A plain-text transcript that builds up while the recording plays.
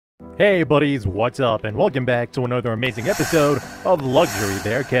Hey buddies, what's up, and welcome back to another amazing episode of Luxury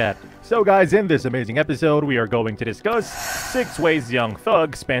Bearcat. So guys, in this amazing episode, we are going to discuss 6 ways Young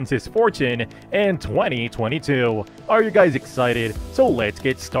Thug spends his fortune in 2022. Are you guys excited? So let's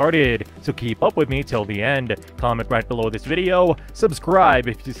get started. So keep up with me till the end. Comment right below this video, subscribe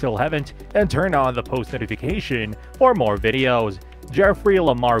if you still haven't, and turn on the post notification for more videos. Jeffrey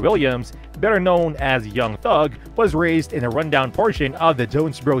Lamar Williams, better known as Young Thug, was raised in a rundown portion of the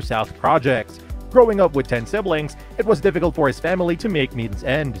Jonesboro South projects. Growing up with 10 siblings, it was difficult for his family to make means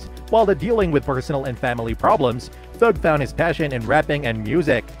end. While dealing with personal and family problems, Thug found his passion in rapping and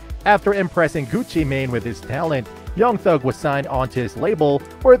music. After impressing Gucci Mane with his talent, Young Thug was signed onto his label,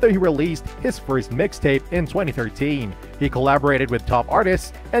 where he released his first mixtape in 2013. He collaborated with top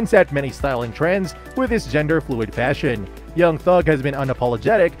artists and set many styling trends with his gender-fluid fashion. Young Thug has been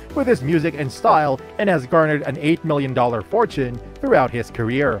unapologetic with his music and style and has garnered an $8 million fortune throughout his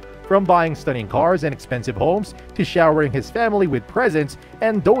career. From buying stunning cars and expensive homes to showering his family with presents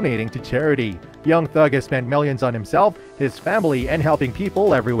and donating to charity, Young Thug has spent millions on himself, his family, and helping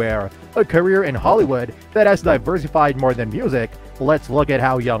people everywhere. A career in Hollywood that has diversified more than music. Let's look at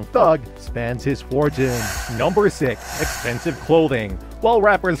how Young Thug spends his fortune. Number 6. Expensive clothing. While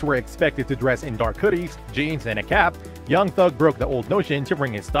rappers were expected to dress in dark hoodies, jeans, and a cap, Young Thug broke the old notion to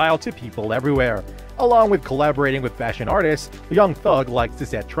bring his style to people everywhere. Along with collaborating with fashion artists, Young Thug likes to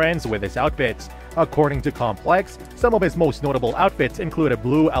set trends with his outfits. According to Complex, some of his most notable outfits include a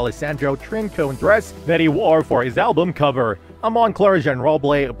blue Alessandro Trincone dress that he wore for his album cover. A Moncler General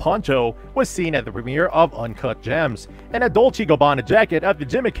poncho was seen at the premiere of Uncut Gems, and a Dolce & Gabbana jacket at the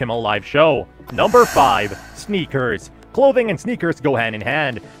Jimmy Kimmel live show. Number 5. Sneakers. Clothing and sneakers go hand in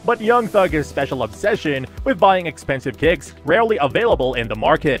hand, but Young Thug has special obsession with buying expensive kicks rarely available in the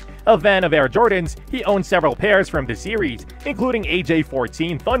market. A fan of Air Jordans, he owns several pairs from the series, including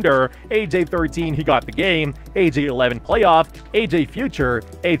AJ14 Thunder, AJ13 He Got the Game, AJ11 Playoff, AJ Future,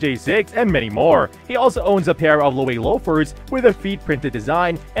 AJ6, and many more. He also owns a pair of Louis loafers with a feet printed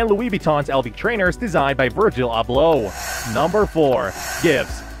design and Louis Vuitton's LV trainers designed by Virgil Abloh. Number 4.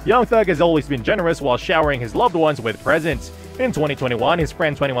 Gifts. Young Thug has always been generous while showering his loved ones with presents. In 2021, his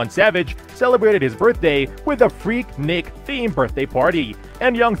friend 21 Savage celebrated his birthday with a Freak-Nick-themed birthday party,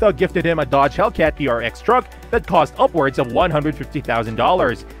 and Young Thug gifted him a Dodge Hellcat PRX truck that cost upwards of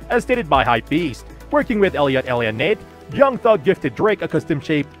 $150,000, as stated by Hypebeast. Working with Elliot Nate, Young Thug gifted Drake a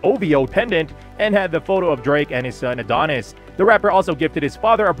custom-shaped OVO pendant and had the photo of Drake and his son Adonis. The rapper also gifted his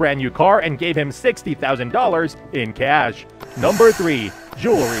father a brand new car and gave him $60,000 in cash. Number 3.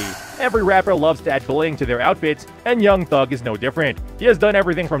 Jewelry. Every rapper loves to add bling to their outfits, and Young Thug is no different. He has done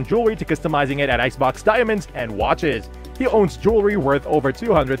everything from jewelry to customizing it at Icebox diamonds and watches. He owns jewelry worth over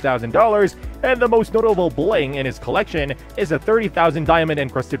 $200,000, and the most notable bling in his collection is a 30,000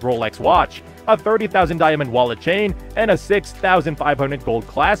 diamond-encrusted Rolex watch, a 30,000 diamond wallet chain, and a 6,500 gold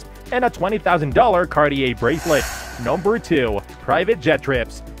clasp, and a $20,000 Cartier bracelet. Number 2. Private jet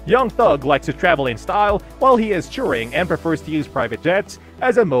trips. Young Thug likes to travel in style while he is touring and prefers to use private jets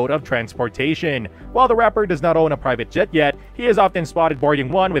as a mode of transportation. While the rapper does not own a private jet yet, he is often spotted boarding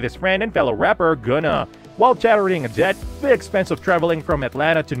one with his friend and fellow rapper Gunna. While chartering a jet, the expense of traveling from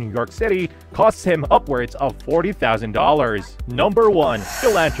Atlanta to New York City costs him upwards of $40,000. Number 1.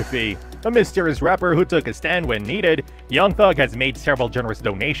 Philanthropy. A mysterious rapper who took a stand when needed, Young Thug has made several generous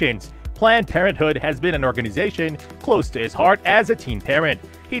donations. Planned Parenthood has been an organization close to his heart as a teen parent.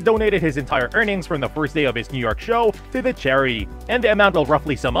 He donated his entire earnings from the first day of his New York show to the charity, and the amount will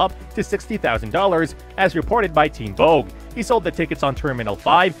roughly sum up to $60,000, as reported by Teen Vogue. He sold the tickets on Terminal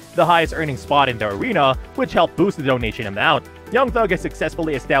 5, the highest earning spot in the arena, which helped boost the donation amount. Young Thug has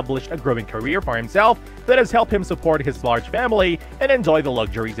successfully established a growing career for himself that has helped him support his large family and enjoy the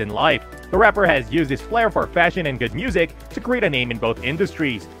luxuries in life. The rapper has used his flair for fashion and good music to create a name in both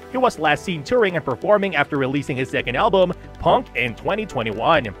industries. He was last seen touring and performing after releasing his second album, Punk, in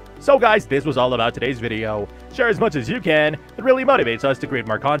 2021. So guys, this was all about today's video. Share as much as you can. It really motivates us to create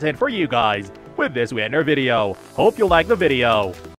more content for you guys. With this, we end our video. Hope you liked the video.